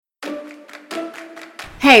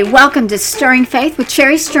Hey, welcome to Stirring Faith with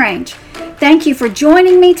Cherry Strange. Thank you for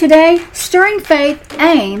joining me today. Stirring Faith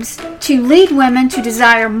aims to lead women to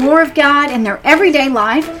desire more of God in their everyday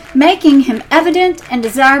life, making Him evident and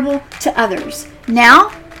desirable to others.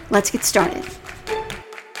 Now, let's get started.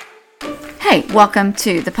 Hey, welcome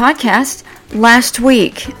to the podcast. Last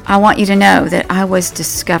week, I want you to know that I was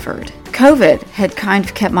discovered. COVID had kind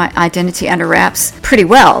of kept my identity under wraps pretty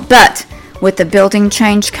well, but with the building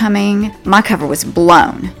change coming, my cover was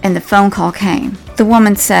blown, and the phone call came. The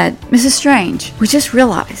woman said, "Mrs. Strange, we just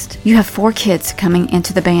realized you have 4 kids coming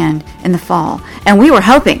into the band in the fall, and we were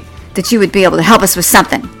hoping that you would be able to help us with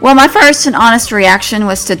something." Well, my first and honest reaction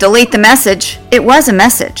was to delete the message. It was a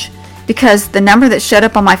message, because the number that showed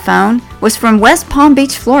up on my phone was from West Palm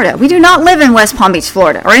Beach, Florida. We do not live in West Palm Beach,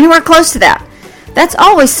 Florida, or anywhere close to that. That's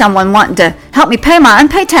always someone wanting to help me pay my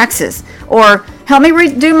unpaid taxes, or help me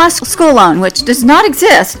redo my school loan, which does not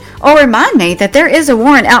exist, or remind me that there is a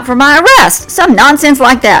warrant out for my arrest. Some nonsense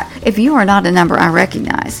like that. If you are not a number I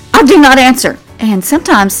recognize, I do not answer. And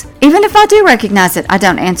sometimes, even if I do recognize it, I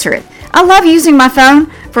don't answer it. I love using my phone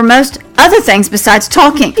for most other things besides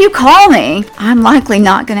talking. If you call me, I'm likely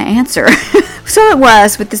not going to answer. So it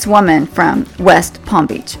was with this woman from West Palm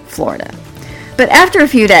Beach, Florida. But after a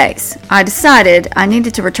few days, I decided I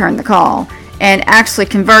needed to return the call and actually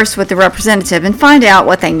converse with the representative and find out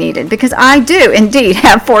what they needed, because I do indeed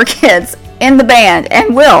have 4 kids in the band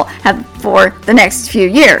and will have for the next few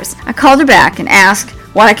years. I called her back and asked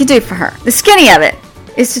what I could do for her. The skinny of it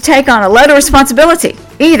is to take on a load of responsibility.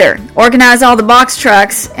 Either organize all the box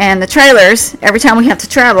trucks and the trailers every time we have to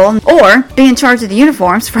travel, or be in charge of the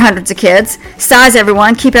uniforms for hundreds of kids, size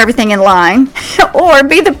everyone, keep everything in line, or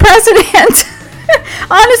be the president.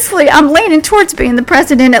 Honestly, I'm leaning towards being the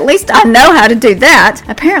president. At least I know how to do that.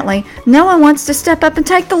 Apparently, no one wants to step up and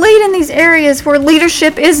take the lead in these areas where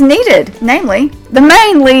leadership is needed, namely, the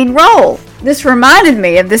main lead role. This reminded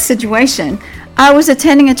me of this situation. I was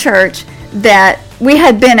attending a church that we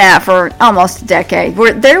had been at for almost a decade,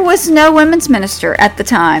 where there was no women's minister at the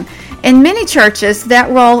time. In many churches, that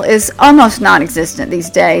role is almost non-existent these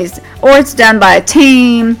days, or it's done by a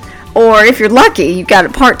team, or if you're lucky, you've got a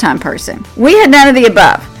part-time person. We had none of the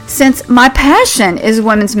above. Since my passion is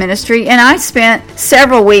women's ministry, and I spent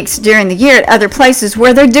several weeks during the year at other places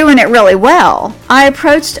where they're doing it really well, I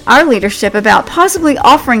approached our leadership about possibly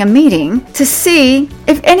offering a meeting to see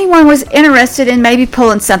if anyone was interested in maybe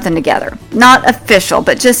pulling something together. Not official,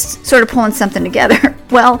 but just sort of pulling something together.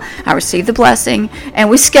 Well, I received the blessing, and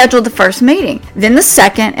we scheduled the first meeting. Then the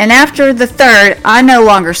second, and after the third, I no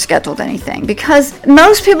longer scheduled anything, because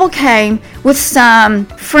most people came with some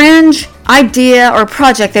fringe idea or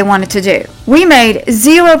project they wanted to do. We made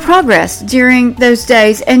zero progress during those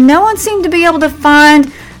days, and no one seemed to be able to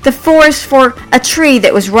find the forest for a tree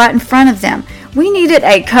that was right in front of them. We needed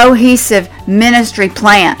a cohesive ministry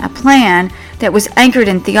plan, a plan that was anchored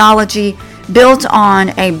in theology, built on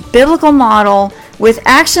a biblical model with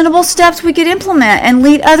actionable steps we could implement and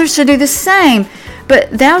lead others to do the same.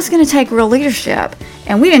 But that was going to take real leadership,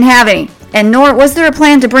 and we didn't have any, and nor was there a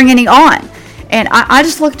plan to bring any on. And I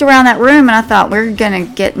just looked around that room and I thought, we're going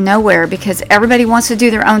to get nowhere, because everybody wants to do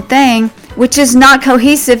their own thing, which is not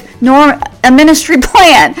cohesive nor a ministry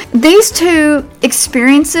plan. These two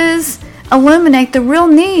experiences illuminate the real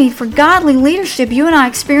need for godly leadership you and I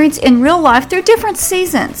experience in real life through different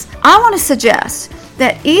seasons. I want to suggest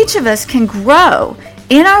that each of us can grow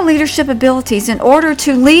in our leadership abilities in order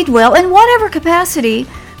to lead well in whatever capacity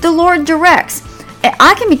the Lord directs.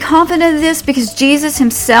 I can be confident of this because Jesus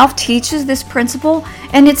himself teaches this principle,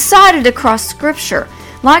 and it's cited across Scripture.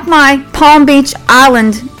 Like my Palm Beach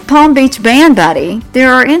band buddy,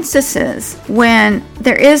 there are instances when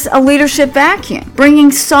there is a leadership vacuum.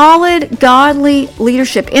 Bringing solid, godly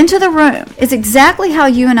leadership into the room is exactly how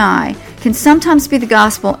you and I can sometimes be the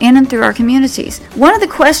gospel in and through our communities. One of the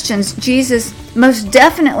questions Jesus most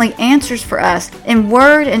definitely answers for us in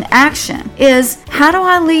word and action is, how do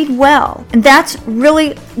I lead well? And that's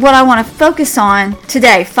really what I want to focus on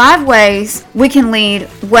today. 5 ways we can lead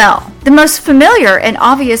well. The most familiar and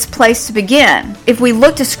obvious place to begin, if we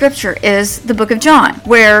look to Scripture, is the book of John,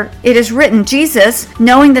 where it is written, Jesus,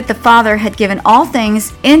 knowing that the Father had given all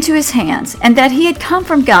things into his hands, and that he had come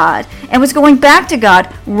from God and was going back to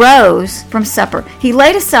God, rose from supper. He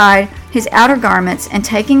laid aside his outer garments, and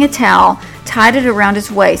taking a towel, tied it around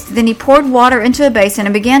his waist. Then he poured water into a basin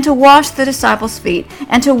and began to wash the disciples' feet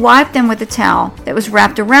and to wipe them with the towel that was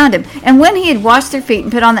wrapped around him. And when he had washed their feet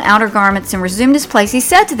and put on the outer garments and resumed his place, he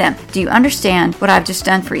said to them, "Do you understand what I've just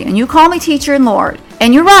done for you? And you call me teacher and Lord,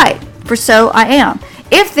 and you're right, for so I am.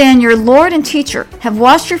 If then your Lord and teacher have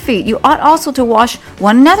washed your feet, you ought also to wash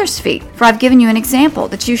one another's feet. For I've given you an example,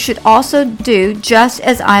 that you should also do just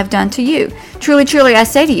as I have done to you. Truly, truly, I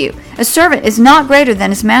say to you, a servant is not greater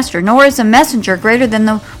than his master, nor is a messenger greater than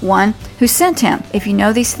the one who sent him. If you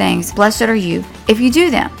know these things, blessed are you if you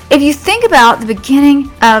do them. If you think about the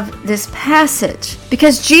beginning of this passage,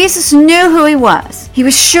 because Jesus knew who he was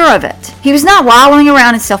sure of it. He was not wallowing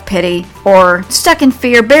around in self-pity or stuck in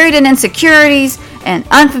fear, buried in insecurities and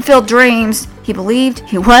unfulfilled dreams. He believed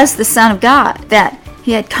he was the Son of God, that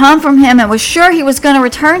he had come from him and was sure he was going to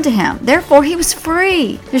return to him. Therefore, he was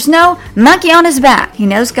free. There's no monkey on his back. He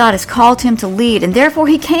knows God has called him to lead, and therefore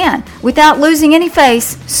he can, without losing any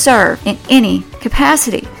face, serve in any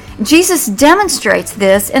capacity. Jesus demonstrates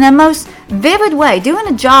this in a most vivid way, doing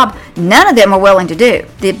a job none of them were willing to do.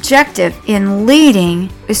 The objective in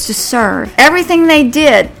leading is to serve. Everything they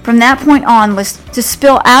did from that point on was to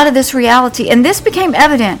spill out of this reality, and this became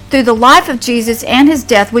evident through the life of Jesus and his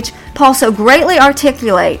death, which Paul so greatly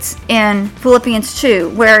articulates in Philippians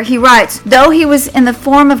 2, where he writes, though he was in the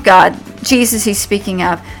form of God, Jesus he's speaking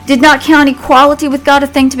of, did not count equality with God a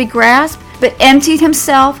thing to be grasped, but emptied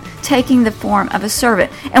himself, taking the form of a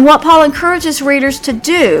servant. And what Paul encourages readers to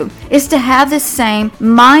do is to have this same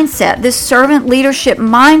mindset. This servant leadership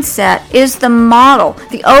mindset is the model,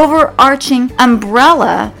 the overarching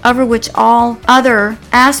umbrella over which all other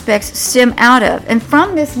aspects stem out of. And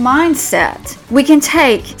from this mindset, we can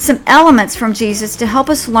take some elements from Jesus to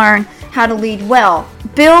help us learn how to lead well.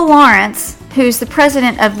 Bill Lawrence, who's the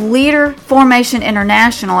president of Leader Formation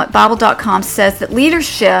International at Bible.com, says that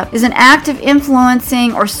leadership is an act of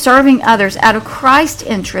influencing or serving others out of Christ's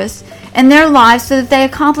interests in their lives so that they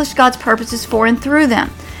accomplish God's purposes for and through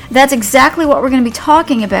them. That's exactly what we're going to be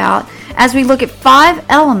talking about as we look at 5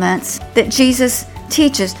 elements that Jesus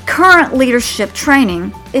teaches. Current leadership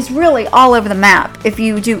training is really all over the map if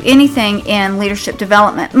you do anything in leadership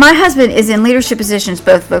development. My husband is in leadership positions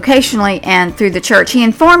both vocationally and through the church. He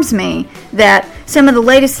informs me that some of the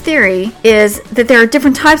latest theory is that there are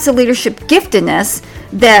different types of leadership giftedness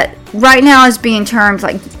that right now is being termed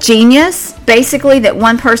like genius. Basically, that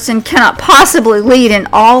one person cannot possibly lead in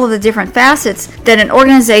all of the different facets that an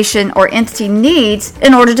organization or entity needs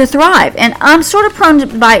in order to thrive. And I'm sort of prone to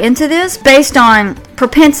buy into this based on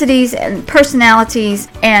propensities and personalities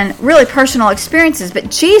and really personal experiences.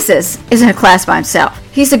 But Jesus is in a class by himself.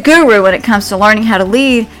 He's a guru when it comes to learning how to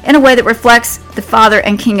lead in a way that reflects the Father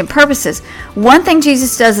and kingdom purposes. One thing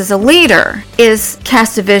Jesus does as a leader is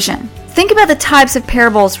cast a vision. Think about the types of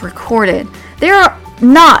parables recorded. They are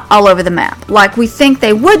not all over the map like we think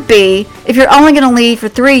they would be if you're only going to lead for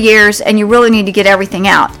 3 years and you really need to get everything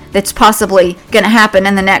out that's possibly going to happen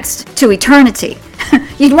in the next to eternity.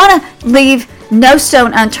 You'd want to leave no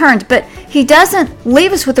stone unturned, but he doesn't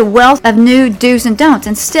leave us with a wealth of new do's and don'ts.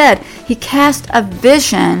 Instead, he casts a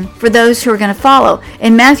vision for those who are going to follow.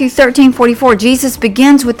 In Matthew 13:44, Jesus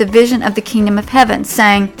begins with the vision of the kingdom of heaven,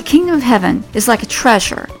 saying, the kingdom of heaven is like a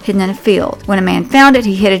treasure hidden in a field. When a man found it,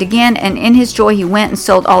 he hid it again, and in his joy he went and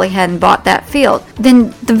sold all he had and bought that field.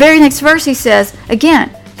 Then the very next verse he says,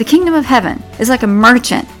 again, the kingdom of heaven is like a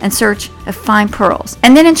merchant in search of fine pearls.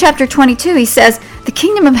 And then in chapter 22, he says, the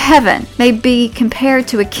kingdom of heaven may be compared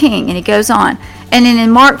to a king. And he goes on. And then in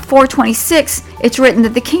Mark 4:26, it's written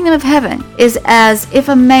that the kingdom of heaven is as if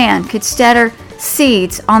a man could scatter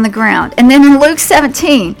seeds on the ground. And then in Luke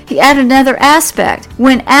 17, he added another aspect.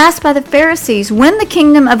 When asked by the Pharisees when the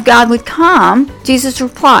kingdom of God would come, Jesus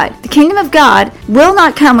replied, the kingdom of God will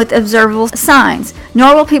not come with observable signs,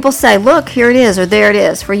 nor will people say, look, here it is, or there it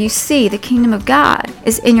is, for you see the kingdom of God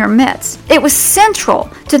is in your midst. It was central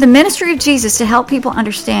to the ministry of Jesus to help people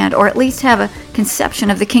understand, or at least have a conception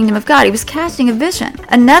of the kingdom of God. He was casting a vision.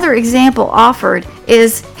 Another example offered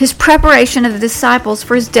is his preparation of the disciples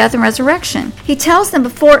for his death and resurrection. He tells them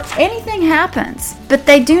before anything happens, but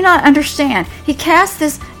they do not understand. He casts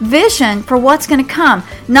this vision for what's going to come.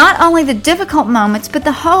 Not only the difficult moments, but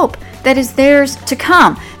the hope that is theirs to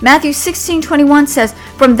come. Matthew 16:21 says,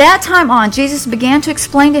 from that time on, Jesus began to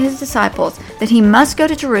explain to his disciples that he must go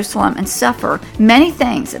to Jerusalem and suffer many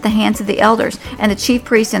things at the hands of the elders and the chief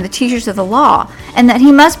priests and the teachers of the law, and that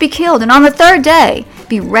he must be killed and on the 3rd day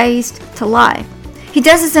be raised to life. He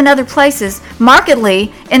does this in other places,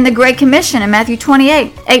 markedly in the Great Commission in Matthew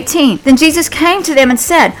 28:18. Then Jesus came to them and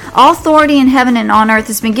said, all authority in heaven and on earth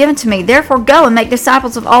has been given to me. Therefore go and make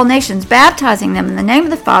disciples of all nations, baptizing them in the name of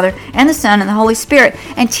the Father and the Son and the Holy Spirit,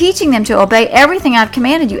 and teaching them to obey everything I've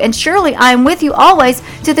commanded you. And surely I am with you always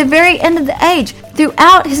to the very end of the age.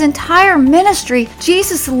 Throughout his entire ministry,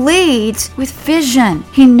 Jesus leads with vision.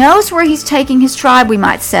 He knows where he's taking his tribe, we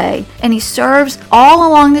might say, and he serves all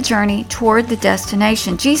along the journey toward the destination.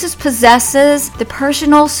 imagination. Jesus possesses the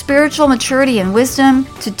personal spiritual maturity and wisdom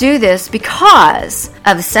to do this because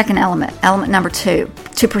of the second element number 2,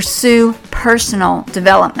 to pursue personal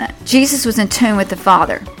development. Jesus was in tune with the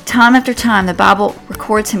Father. Time after time, the Bible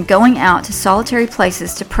records him going out to solitary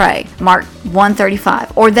places to pray, Mark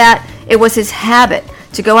 1:35, or that it was his habit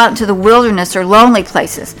to go out into the wilderness or lonely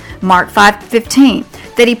places, Mark 5:15,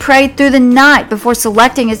 that he prayed through the night before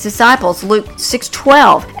selecting his disciples, Luke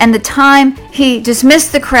 6:12, and the time he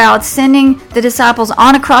dismissed the crowd, sending the disciples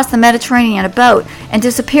on across the Mediterranean in a boat and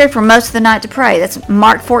disappeared for most of the night to pray. That's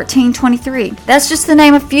Mark 14:23. That's just to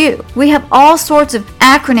name a few. We have all sorts of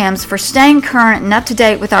acronyms for staying current and up to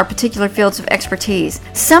date with our particular fields of expertise.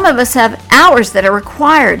 Some of us have hours that are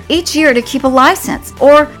required each year to keep a license,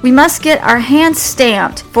 or we must get our hands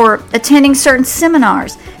stamped for attending certain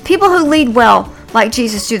seminars. People who lead well, like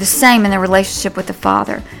Jesus, do the same in their relationship with the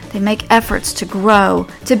Father. They make efforts to grow,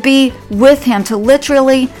 to be with Him, to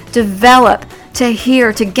literally develop, to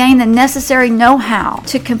hear, to gain the necessary know-how,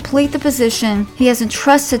 to complete the position He has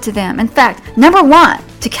entrusted to them. In fact, number 1,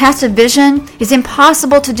 to cast a vision is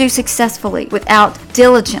impossible to do successfully without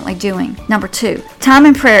diligently doing. Number 2, time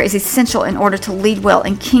in prayer is essential in order to lead well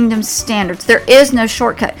in kingdom standards. There is no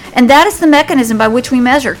shortcut. And that is the mechanism by which we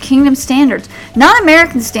measure kingdom standards, not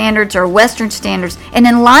American standards or Western standards. And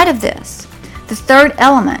in light of this, the third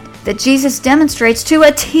element that Jesus demonstrates to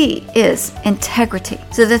a T is integrity.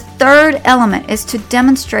 So the third element is to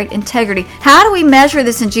demonstrate integrity. How do we measure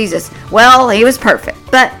this in Jesus? Well, He was perfect,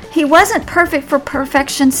 but He wasn't perfect for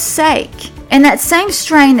perfection's sake. In that same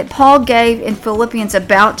strain that Paul gave in Philippians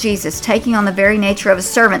about Jesus taking on the very nature of a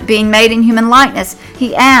servant, being made in human likeness,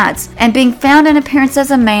 he adds, and being found in appearance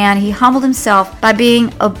as a man, he humbled himself by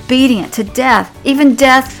being obedient to death, even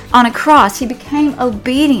death on a cross. He became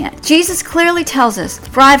obedient. Jesus clearly tells us,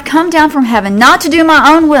 for I have come down from heaven not to do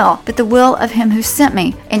my own will, but the will of Him who sent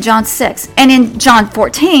me, in John 6. And in John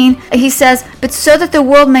 14, he says, but so that the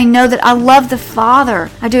world may know that I love the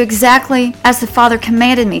Father, I do exactly as the Father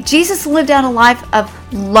commanded me. Jesus lived out a life of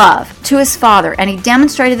love to His Father, and He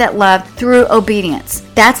demonstrated that love through obedience.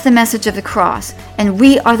 That's the message of the cross, and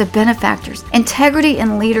we are the benefactors. Integrity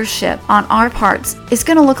in leadership on our parts is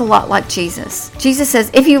going to look a lot like Jesus. Jesus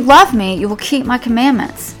says, if you love me, you will keep my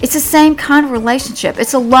commandments. It's the same kind of relationship.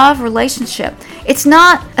 It's a love relationship. It's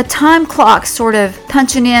not a time clock sort of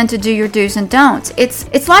punching in to do your do's and don'ts.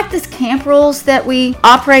 It's like this camp rules that we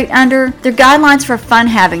operate under. They're guidelines for fun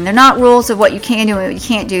having. They're not rules of what you can do and what you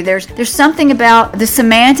can't do. There's something about the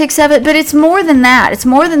semantics of it, but it's more than that. It's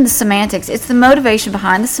more than the semantics. It's the motivation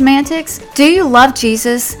behind the semantics. Do you love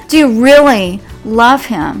Jesus? Do you really love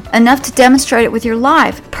Him enough to demonstrate it with your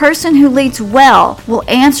life? A person who leads well will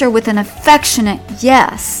answer with an affectionate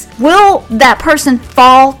yes. Will that person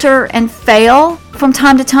falter and fail from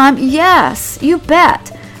time to time? Yes, you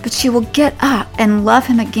bet. But she will get up and love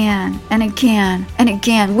Him again and again and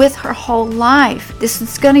again with her whole life. This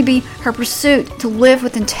is going to be her pursuit, to live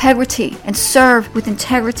with integrity and serve with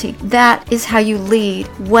integrity. That is how you lead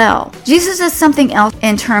well. Jesus does something else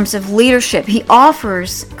in terms of leadership. He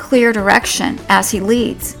offers clear direction as He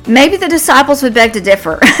leads. Maybe the disciples would beg to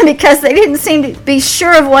differ because they didn't seem to be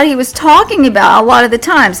sure of what He was talking about a lot of the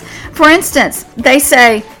times. For instance, they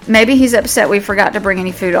say, maybe He's upset we forgot to bring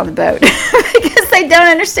any food on the boat because they don't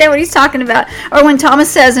understand what He's talking about. Or when Thomas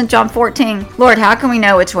says in John 14, Lord, how can we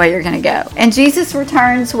know which way you're going to go? And Jesus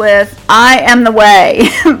returns with, I am the way.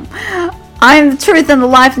 I am the truth and the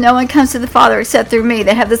life. No one comes to the Father except through me.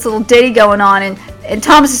 They have this little ditty going on, and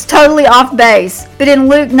Thomas is totally off base. But in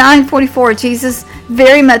Luke 9:44, Jesus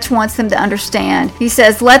very much wants them to understand. He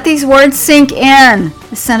says, let these words sink in.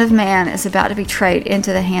 The Son of Man is about to be betrayed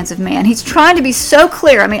into the hands of man. He's trying to be so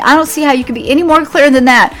clear. I mean, I don't see how you could be any more clear than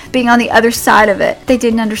that, being on the other side of it. They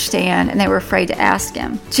didn't understand, and they were afraid to ask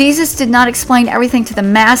Him. Jesus did not explain everything to the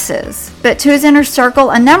masses, but to His inner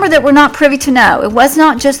circle, a number that were not privy to know. It was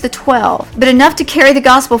not just the 12, but enough to carry the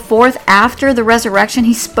gospel forth after the resurrection.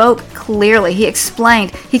 He spoke clearly. He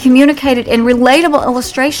explained. He communicated in relatable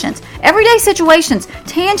illustrations, everyday situations,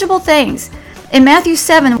 tangible things. In Matthew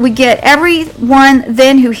 7, we get, everyone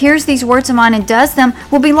then who hears these words of mine and does them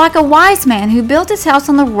will be like a wise man who built his house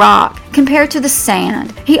on the rock compared to the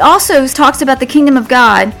sand. He also talks about the kingdom of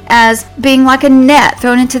God as being like a net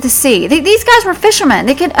thrown into the sea. These guys were fishermen.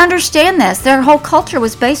 They could understand this. Their whole culture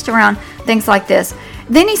was based around things like this.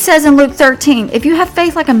 Then he says in Luke 13, if you have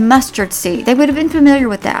faith like a mustard seed, they would have been familiar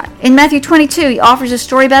with that. In Matthew 22, he offers a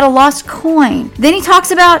story about a lost coin. Then he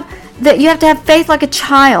talks about that you have to have faith like a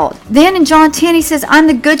child. Then in John 10, he says, I'm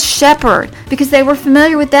the good shepherd, because they were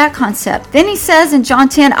familiar with that concept. Then he says in John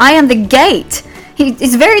 10, I am the gate.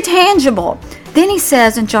 It's very tangible. Then he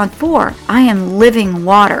says in John 4, I am living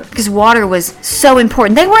water, because water was so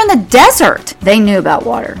important. They were in the desert. They knew about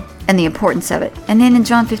water and the importance of it. And then in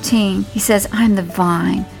John 15, he says, I am the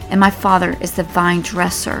vine, and my Father is the vine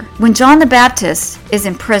dresser. When John the Baptist is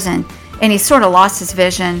in prison, and he's sort of lost his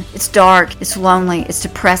vision. It's dark, it's lonely, it's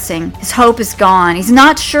depressing. His hope is gone. He's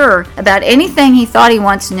not sure about anything he thought he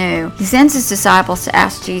once knew. He sends his disciples to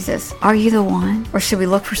ask Jesus, are you the one? Or should we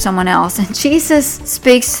look for someone else? And Jesus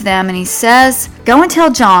speaks to them and he says, go and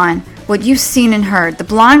tell John what you've seen and heard. The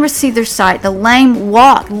blind receive their sight, the lame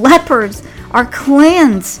walk, lepers are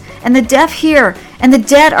cleansed, and the deaf hear, and the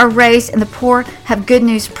dead are raised, and the poor have good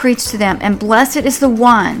news preached to them. And blessed is the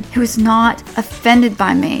one who is not offended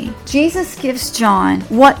by me. Jesus gives John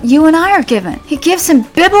what you and I are given. He gives him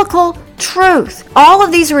biblical truth. All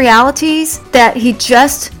of these realities that he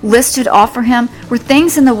just listed off for him were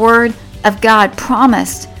things in the Word of God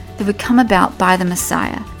promised that would come about by the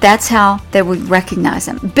Messiah. That's how they would recognize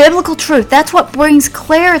him. Biblical truth, that's what brings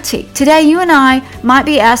clarity. Today, you and I might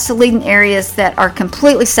be asked to lead in areas that are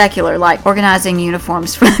completely secular, like organizing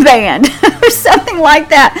uniforms for the band or something like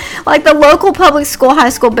that, like the local public school, high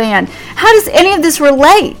school band. How does any of this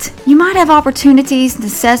relate? You might have opportunities,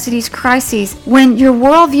 necessities, crises when your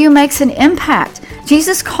worldview makes an impact.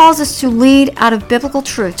 Jesus calls us to lead out of biblical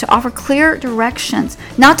truth, to offer clear directions,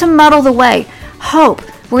 not to muddle the way. Hope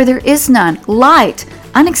where there is none, light,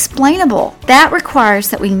 unexplainable. That requires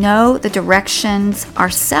that we know the directions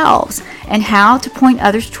ourselves and how to point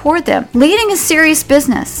others toward them. Leading is serious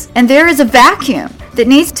business, and there is a vacuum that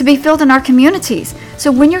needs to be filled in our communities. So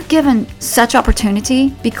when you're given such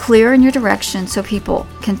opportunity, be clear in your direction so people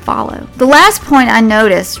can follow. The last point I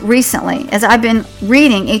noticed recently as I've been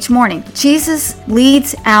reading each morning, Jesus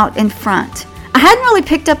leads out in front. I hadn't really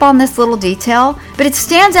picked up on this little detail, but it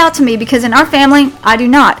stands out to me because in our family, I do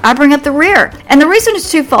not. I bring up the rear. And the reason is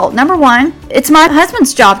twofold. Number one, it's my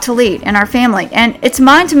husband's job to lead in our family, and it's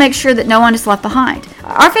mine to make sure that no one is left behind.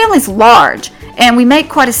 Our family's large, and we make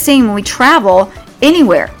quite a scene when we travel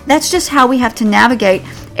anywhere. That's just how we have to navigate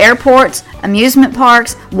airports, amusement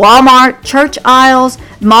parks, Walmart, church aisles,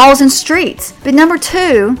 malls, and streets. But number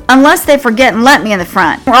two, unless they forget and let me in the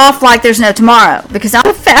front, we're off like there's no tomorrow because I'm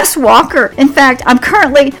a fast walker. In fact, I'm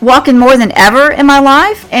currently walking more than ever in my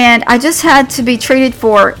life, and I just had to be treated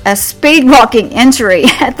for a speed walking injury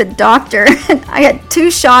at the doctor. I got 2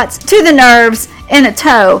 shots to the nerves in a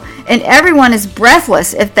toe, and everyone is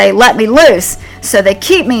breathless if they let me loose. So they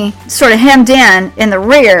keep me sort of hemmed in the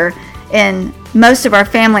rear in most of our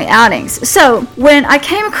family outings. So when I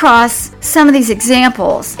came across some of these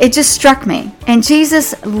examples, it just struck me. And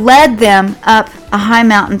Jesus led them up a high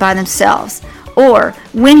mountain by themselves. Or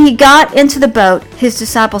when he got into the boat, his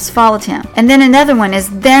disciples followed him. And then another one is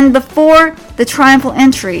then before the triumphal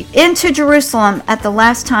entry into Jerusalem at the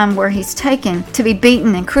last time where he's taken to be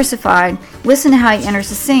beaten and crucified. Listen to how he enters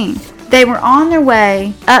the scene. They were on their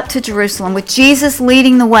way up to Jerusalem with Jesus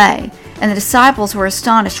leading the way. And the disciples were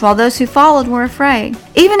astonished, while those who followed were afraid.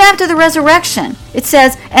 Even after the resurrection, it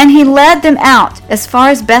says, and he led them out as far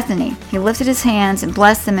as Bethany. He lifted his hands and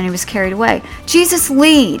blessed them, and he was carried away. Jesus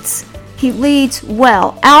leads. He leads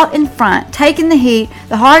well, out in front, taking the heat,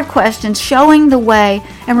 the hard questions, showing the way,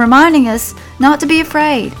 and reminding us not to be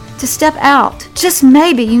afraid, to step out. Just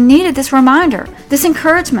maybe you needed this reminder, this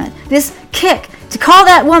encouragement, this kick, to call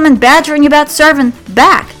that woman badgering you about serving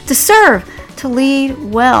back, to serve, to lead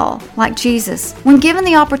well like Jesus. When given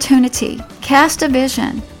the opportunity, cast a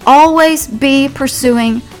vision. Always be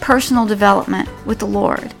pursuing personal development with the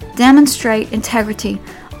Lord. Demonstrate integrity,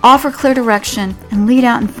 offer clear direction, and lead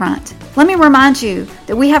out in front. Let me remind you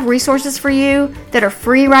that we have resources for you that are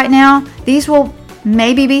free right now. These will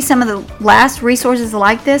maybe be some of the last resources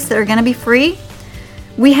like this that are going to be free.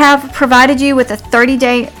 We have provided you with a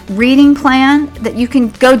 30-day reading plan that you can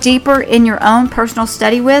go deeper in your own personal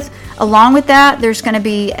study with. Along with that, there's going to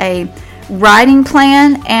be a writing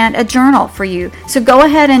plan and a journal for you. So go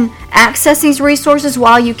ahead and access these resources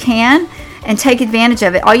while you can and take advantage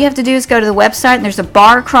of it. All you have to do is go to the website, and there's a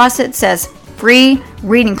bar across it that says free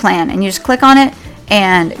reading plan, and you just click on it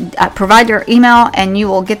and provide your email, and you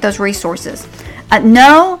will get those resources.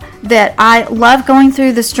 Know that I love going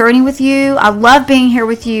through this journey with you. I love being here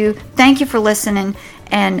with you. Thank you for listening,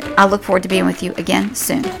 and I look forward to being with you again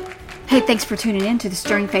soon. Hey, thanks for tuning in to the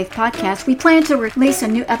Stirring Faith Podcast. We plan to release a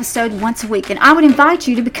new episode once a week, and I would invite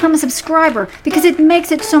you to become a subscriber because it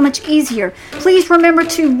makes it so much easier. Please remember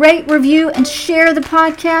to rate, review, and share the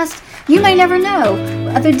podcast. You may never know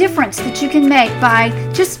the difference that you can make by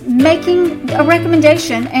just making a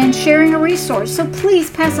recommendation and sharing a resource. So please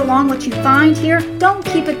pass along what you find here. Don't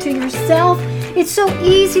keep it to yourself. It's so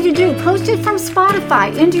easy to do. Post it from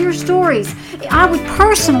Spotify into your stories. I would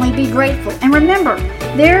personally be grateful. And remember,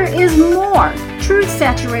 there is more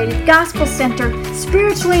truth-saturated, gospel-centered,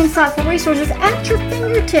 spiritually insightful resources at your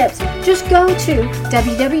fingertips. Just go to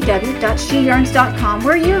www.sheyearns.com,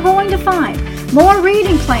 where you're going to find more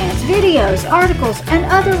reading plans, videos, articles, and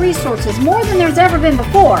other resources, more than there's ever been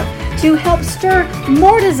before, to help stir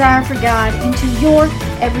more desire for God into your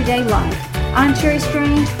everyday life. I'm Cherry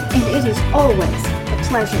Strange, and it is always a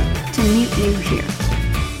pleasure to meet you here.